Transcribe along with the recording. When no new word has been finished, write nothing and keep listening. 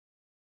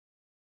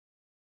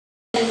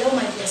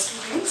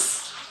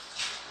students,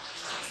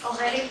 a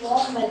very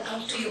warm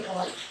welcome to you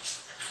all.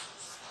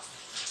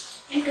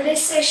 In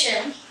today's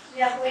session,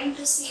 we are going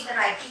to see the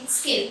writing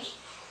skill,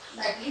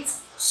 that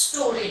is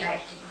story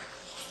writing.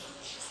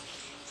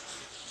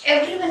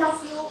 Every one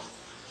of you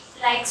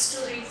likes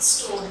to read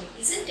story,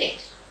 isn't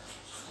it?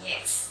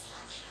 Yes.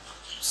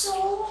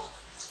 So,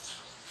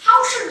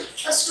 how should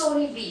a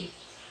story be?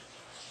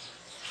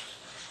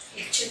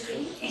 It should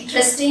be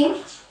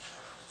interesting.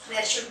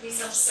 There should be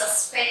some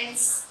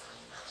suspense.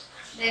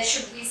 There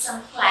should be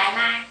some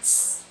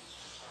climax.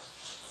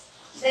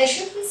 There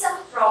should be some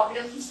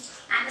problem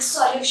and a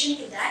solution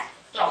to that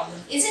problem,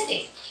 isn't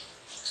it?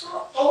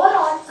 So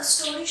overall, a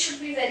story should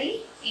be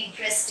very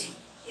interesting,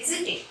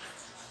 isn't it?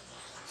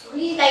 So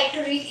we like to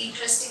read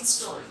interesting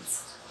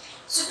stories.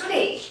 So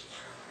today,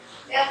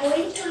 we are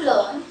going to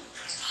learn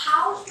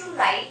how to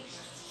write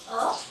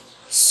a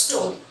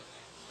story.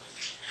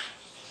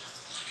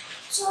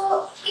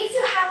 So if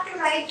you have to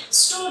write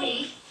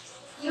story,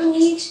 you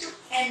need to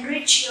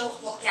enrich your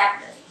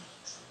vocabulary.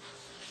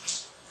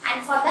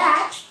 And for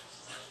that,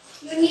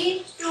 you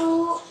need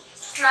to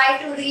try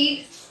to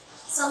read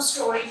some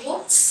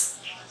storybooks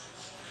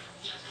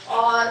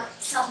or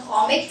some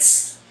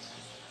comics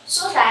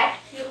so that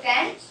you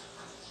can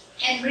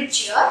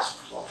enrich your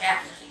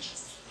vocabulary.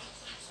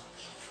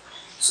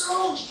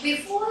 So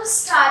before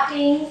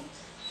starting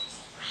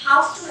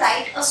how to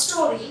write a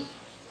story,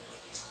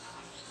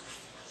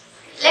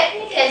 let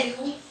me tell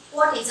you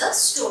what is a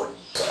story.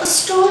 So a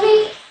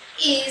story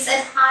is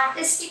an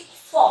artistic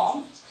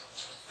form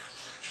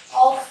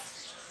of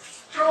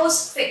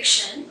prose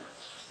fiction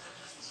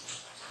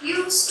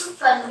used to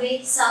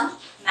convey some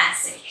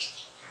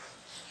message.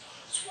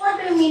 So what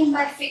do you mean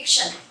by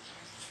fiction?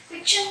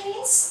 Fiction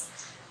means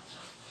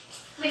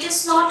which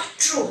is not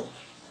true.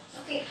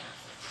 Okay.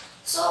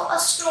 So a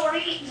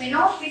story may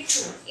not be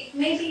true. It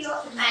may be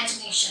your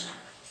imagination.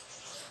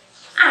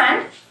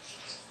 And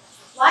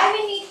why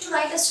we need to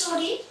write a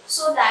story?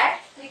 So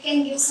that we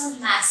can give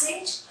some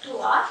message to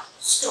our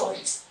story.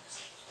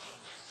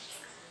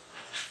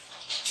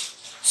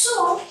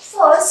 So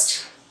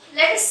first,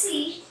 let us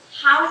see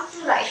how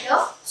to write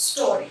a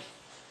story.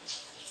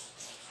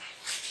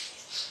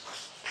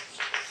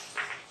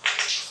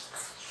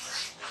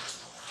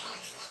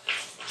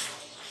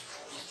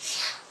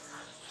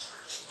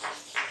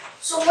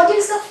 So what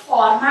is the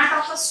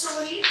format of a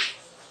story?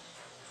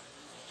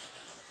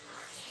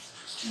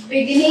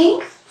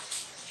 Beginning,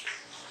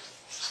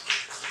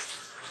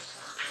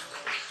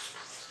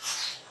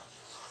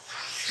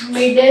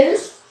 middle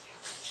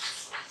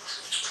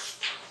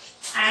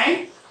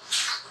and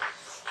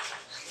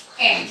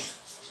end.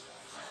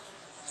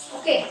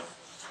 Okay.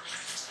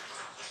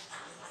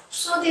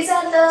 So these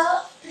are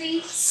the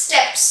 3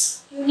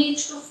 steps you need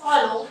to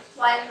follow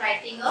while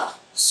writing a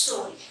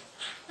story.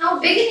 Now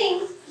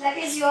beginning, that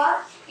is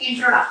your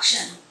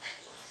introduction.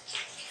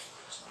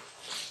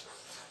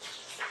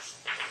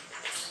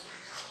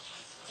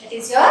 That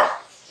is your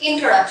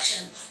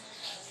introduction.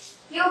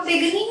 Your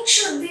beginning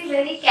should be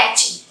very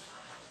catchy.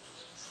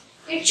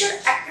 It should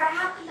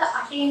attract the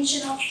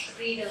attention of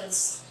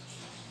readers.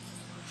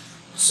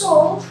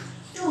 So,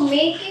 to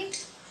make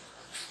it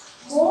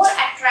more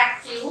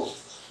attractive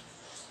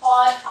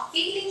or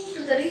appealing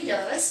to the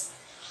readers,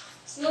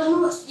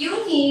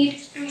 you need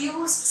to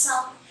use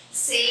some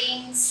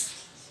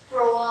sayings,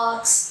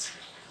 proverbs,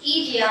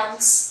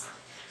 idioms,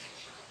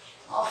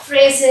 or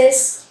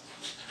phrases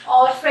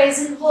or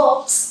phrasal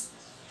verbs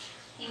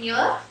in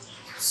your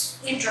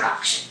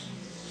introduction.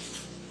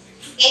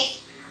 Okay.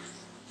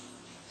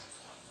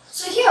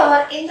 So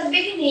here in the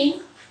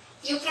beginning,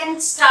 you can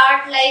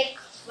start like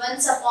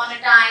once upon a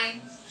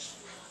time.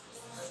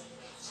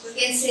 You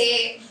can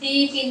say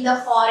deep in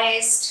the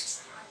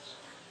forest.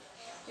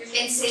 You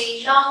can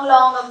say long,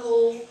 long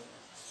ago.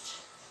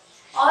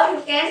 Or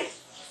you can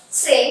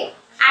say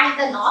at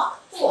the North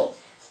Pole.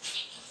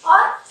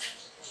 Or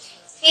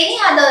any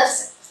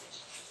others.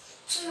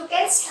 So you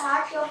can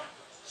start your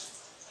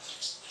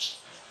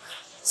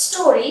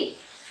story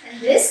in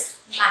this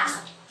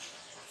manner.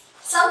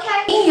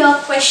 Sometimes in your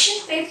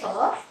question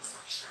paper,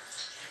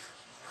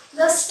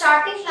 the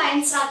starting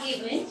lines are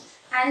given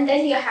and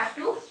then you have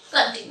to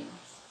continue.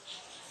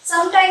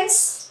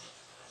 Sometimes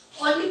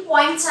only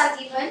points are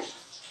given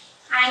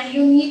and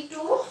you need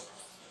to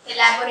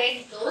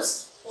elaborate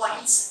those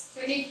points.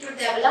 You need to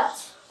develop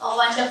a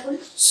wonderful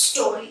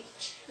story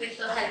with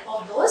the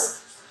help of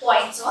those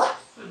points or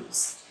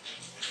clues.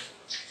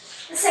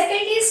 The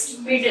second is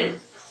middle.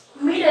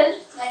 Middle,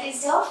 that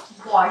is your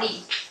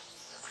body.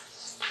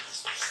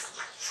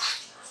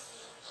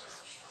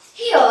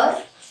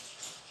 Here,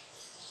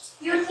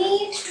 you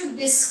need to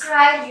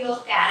describe your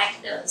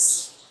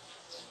characters.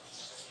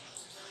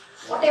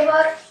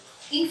 Whatever,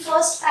 in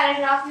first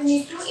paragraph you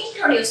need to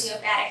introduce your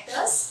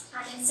characters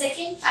and in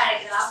second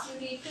paragraph you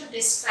need to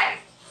describe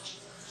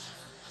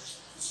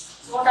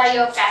what are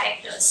your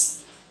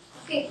characters.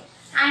 Okay,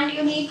 and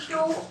you need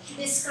to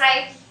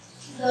describe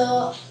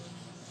the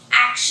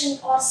action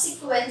or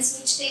sequence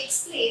which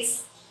takes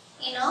place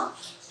in a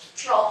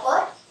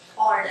proper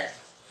order.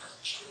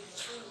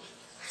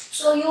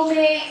 So you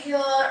may here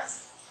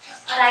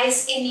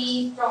arise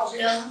any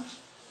problem.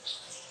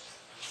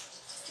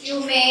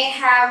 You may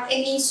have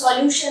any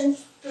solution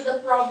to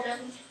the problem.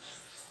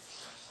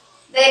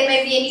 There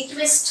may be any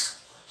twist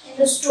in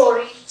the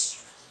story.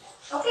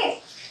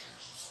 Okay.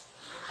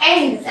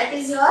 And that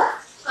is your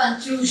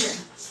conclusion.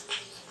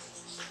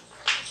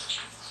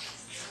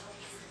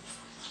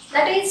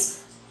 That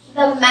is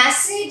the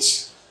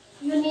message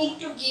you need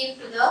to give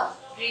to the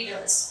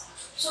readers.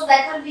 So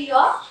that will be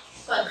your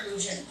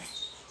conclusion.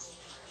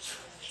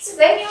 So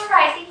when you are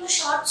writing a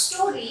short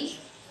story,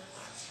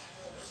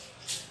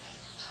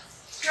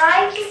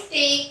 try to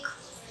take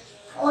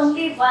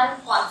only one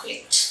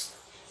conflict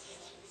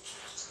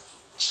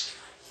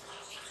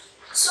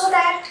so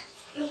that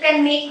you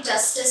can make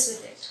justice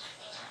with it.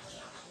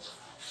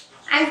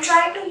 And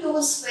try to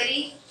use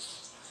very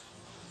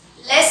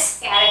less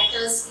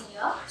characters in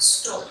your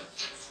story.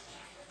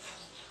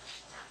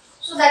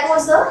 So that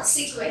was the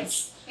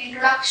sequence: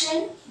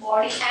 introduction,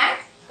 body and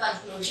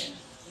conclusion.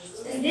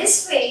 In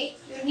this way,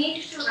 you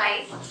need to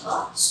write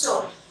a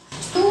story.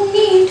 You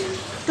need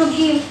to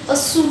give a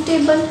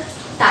suitable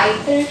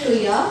title to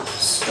your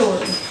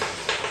story.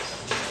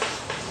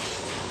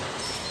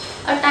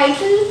 A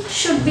title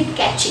should be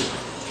catchy.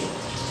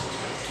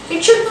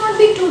 It should not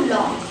be too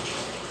long.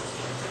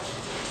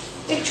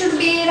 It should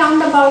be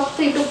around about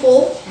 3 to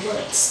 4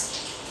 words.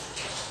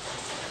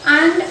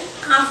 And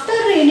after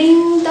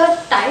reading the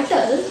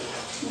title,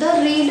 the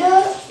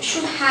reader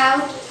should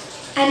have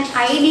an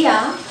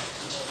idea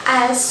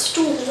as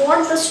to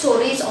what the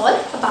story is all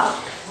about.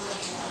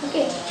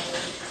 Okay.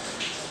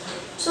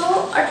 So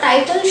a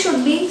title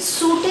should be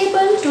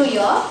suitable to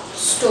your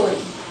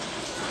story.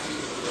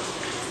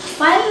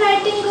 While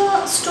writing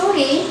a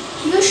story,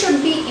 you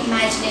should be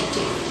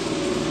imaginative.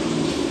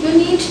 You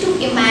need to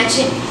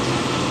imagine.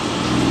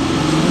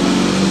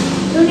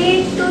 You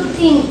need to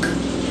think.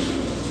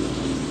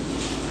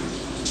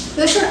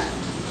 You should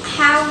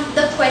have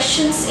the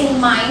questions in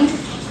mind: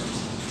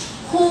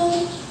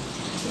 who,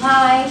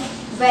 why,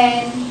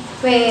 when,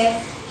 where,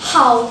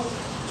 how.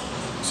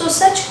 So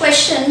such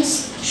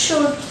questions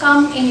should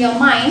come in your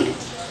mind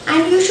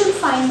and you should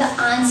find the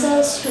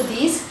answers to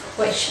these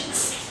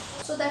questions.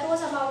 So that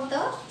was about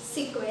the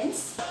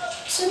sequence.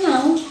 So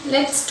now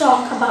let's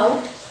talk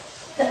about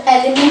the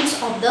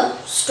elements of the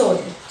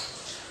story.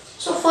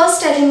 So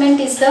first element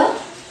is the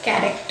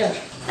character.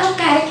 Now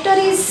character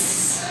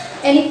is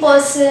any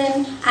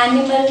person,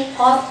 animal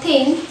or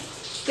thing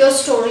your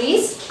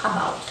story is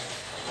about.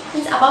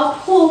 It's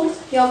about whom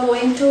you are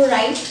going to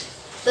write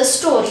the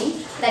story,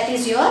 that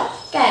is your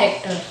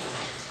character.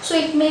 So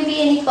it may be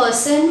any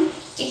person,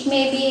 it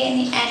may be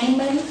any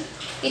animal,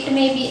 it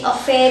may be a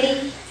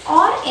fairy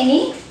or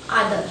any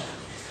other.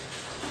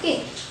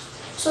 Okay,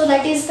 so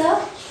that is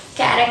the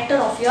character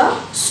of your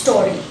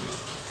story.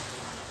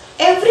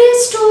 Every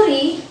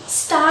story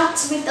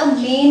starts with a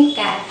main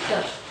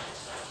character.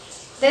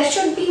 There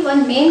should be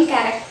one main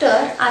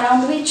character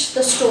around which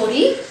the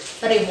story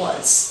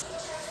revolves.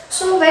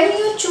 So when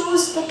you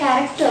choose the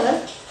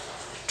character,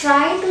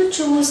 try to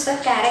choose the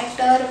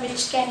character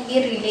which can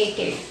be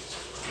related.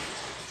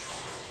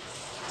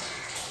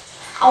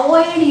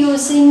 Avoid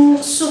using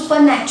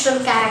supernatural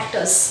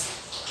characters.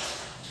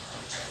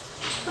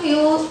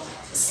 You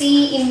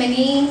see in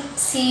many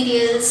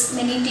serials,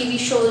 many TV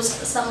shows,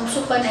 some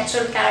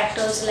supernatural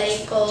characters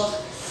like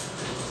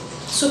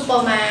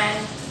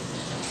Superman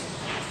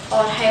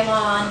or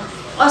Heaven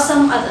or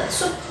some other.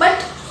 So, but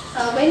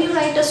when you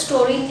write a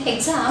story in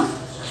exam,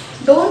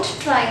 don't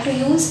try to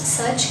use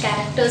such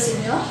characters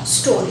in your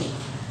story.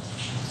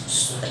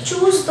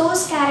 Choose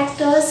those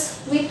characters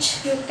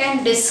which you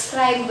can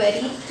describe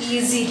very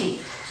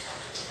easily.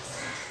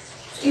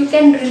 You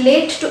can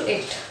relate to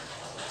it.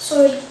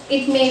 So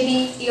it may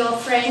be your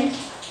friend,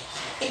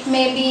 it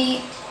may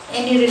be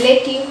any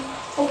relative.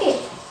 Okay.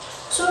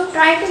 So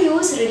try to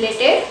use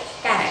related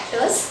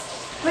characters.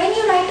 When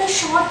you write a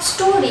short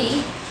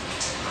story,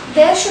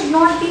 there should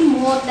not be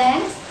more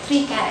than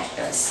 3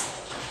 characters.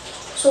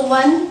 So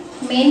one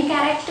main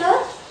character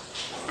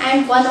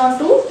and 1 or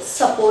 2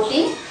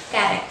 supporting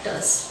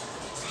characters.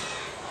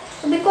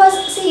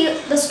 Because see,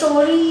 the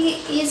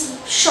story is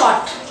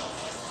short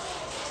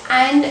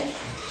and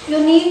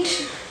you need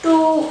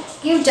to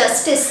give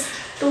justice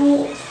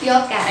to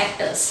your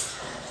characters.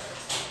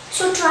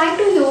 So try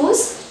to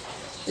use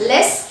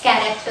less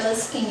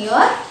characters in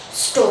your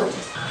story.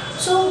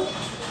 So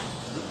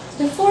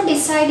before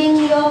deciding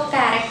your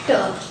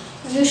character,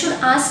 you should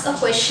ask a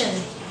question: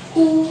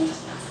 who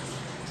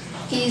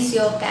is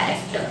your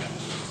character?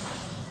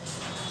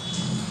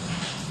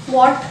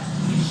 What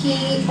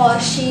he or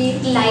she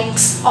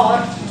likes or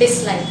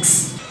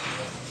dislikes?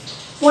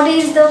 What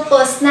is the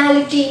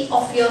personality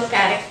of your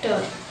character?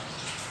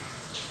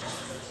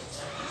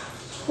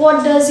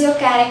 What does your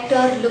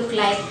character look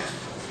like?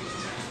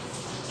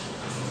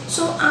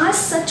 So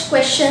ask such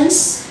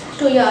questions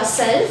to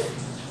yourself,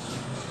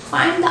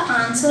 find the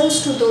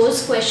answers to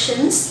those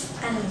questions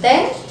and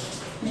then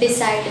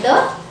decide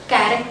the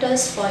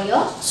characters for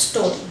your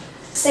story.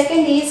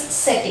 Second is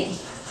setting.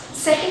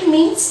 Setting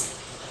means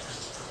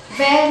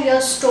where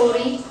your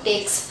story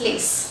takes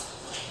place.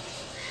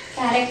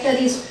 Character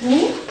is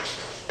who,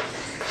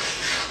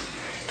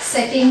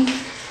 setting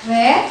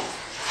where,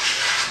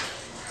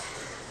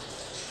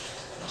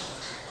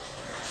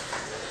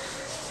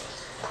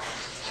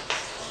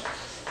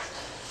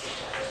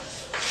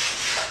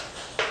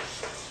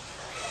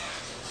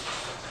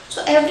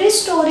 so every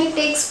story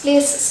takes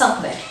place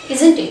somewhere,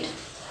 isn't it?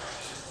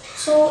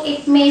 So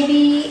it may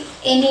be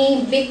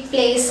any big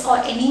place or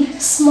any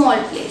small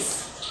place.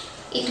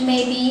 It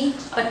may be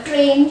a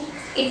train,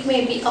 it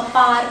may be a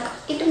park,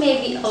 it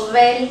may be a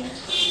well,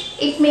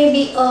 it may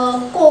be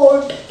a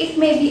court, it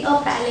may be a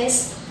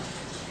palace.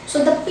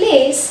 So the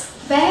place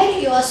where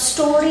your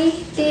story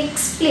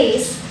takes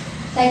place,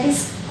 that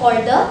is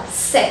called the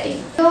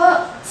setting.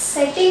 Your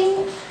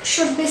setting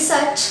should be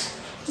such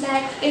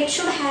that it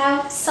should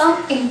have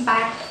some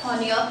impact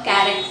on your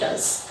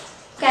characters.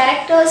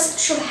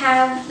 Characters should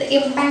have the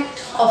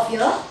impact of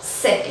your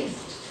setting.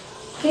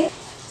 Okay.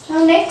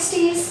 Now next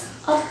is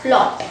a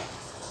plot.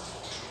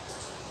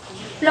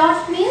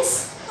 Plot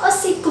means a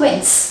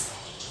sequence.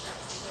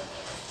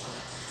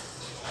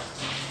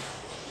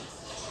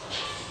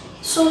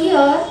 So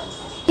here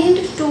you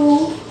need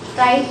to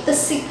write the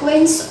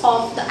sequence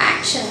of the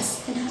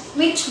actions, in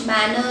which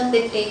manner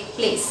they take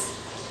place.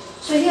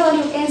 So here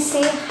you can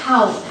say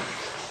how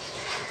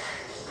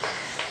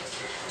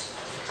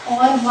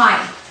or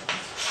why.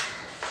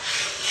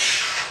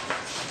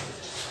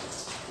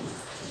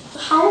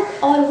 How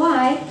or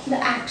why the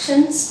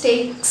actions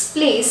takes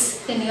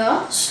place in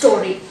your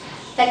story.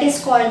 That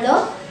is called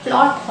the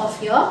plot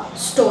of your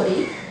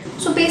story.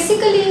 So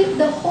basically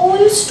the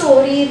whole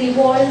story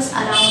revolves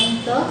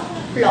around the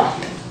plot.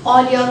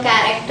 All your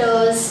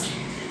characters,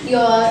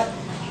 your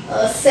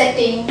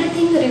setting,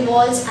 everything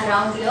revolves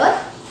around your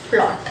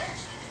plot.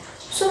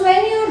 So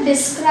when you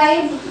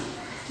describe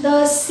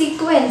the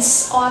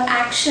sequence or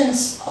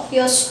actions of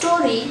your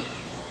story,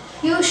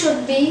 you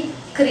should be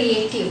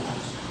creative.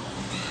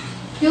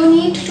 You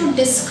need to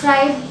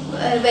describe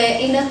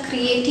in a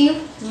creative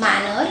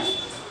manner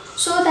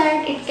so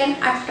that it can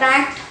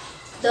attract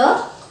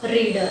the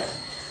reader.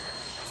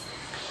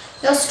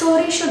 Your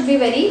story should be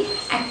very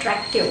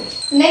attractive.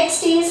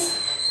 Next is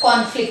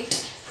conflict.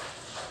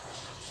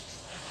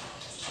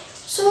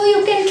 So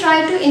you can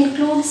try to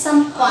include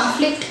some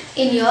conflict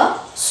in your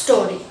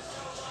story.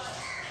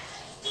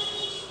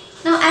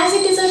 Now as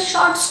it is a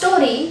short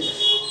story,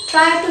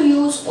 try to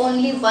use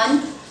only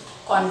one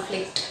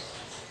conflict.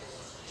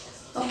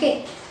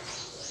 Okay.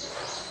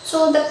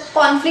 So the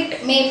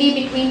conflict may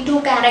be between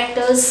two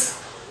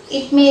characters.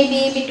 It may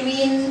be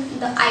between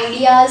the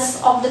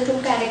ideas of the two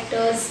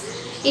characters.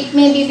 It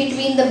may be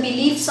between the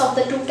beliefs of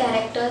the two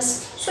characters.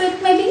 So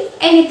it may be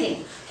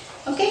anything.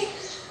 Okay.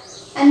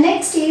 And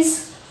next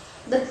is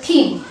the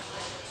theme.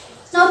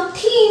 Now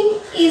theme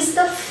is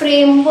the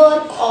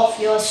framework of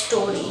your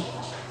story.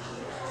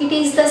 It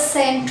is the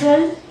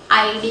central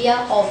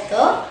idea of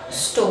the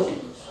story.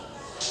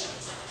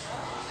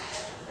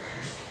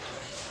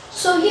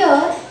 So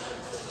here,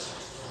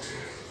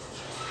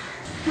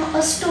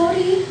 a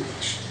story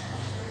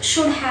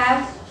should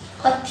have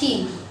a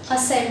theme, a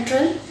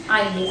central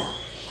idea.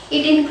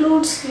 It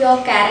includes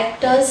your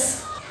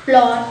characters,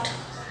 plot,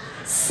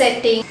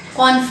 setting,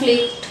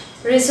 conflict,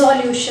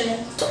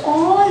 resolution. So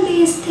all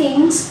these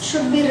things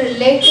should be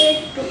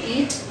related to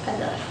each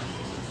other.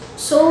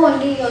 So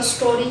only your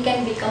story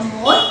can become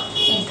more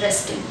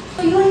interesting.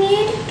 So you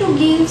need to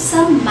give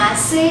some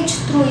message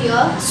through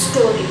your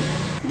story.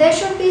 There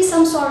should be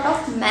some sort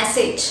of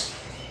message.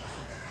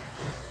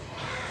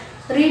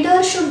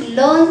 Reader should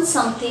learn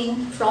something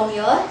from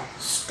your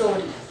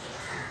story.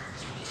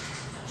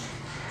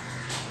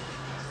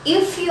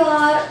 If you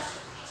are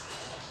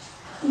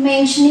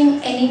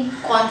mentioning any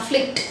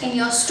conflict in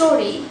your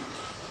story,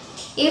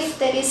 if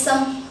there is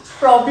some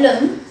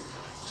problem,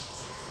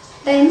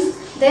 then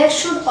there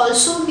should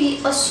also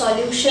be a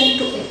solution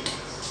to it.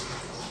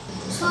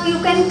 So you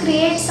can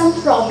create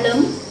some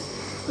problem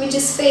which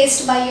is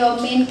faced by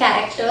your main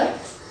character,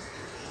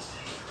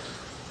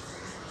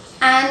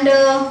 and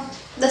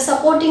the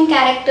supporting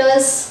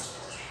characters,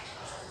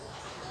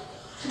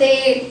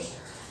 they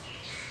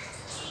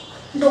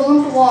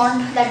don't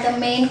want that the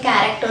main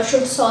character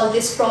should solve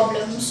this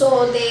problem,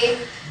 so they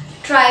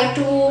try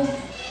to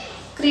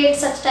create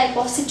such type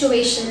of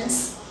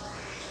situations.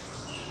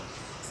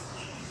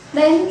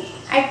 Then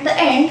at the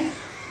end,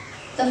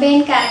 the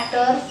main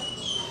character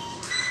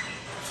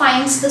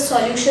finds the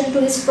solution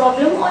to his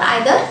problem or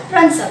either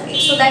runs away.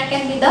 So that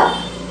can be the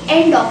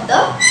end of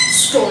the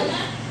story.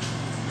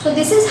 So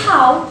this is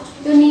how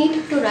you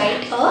need to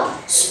write a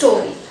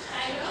story.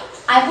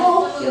 I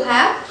hope you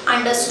have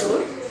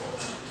understood.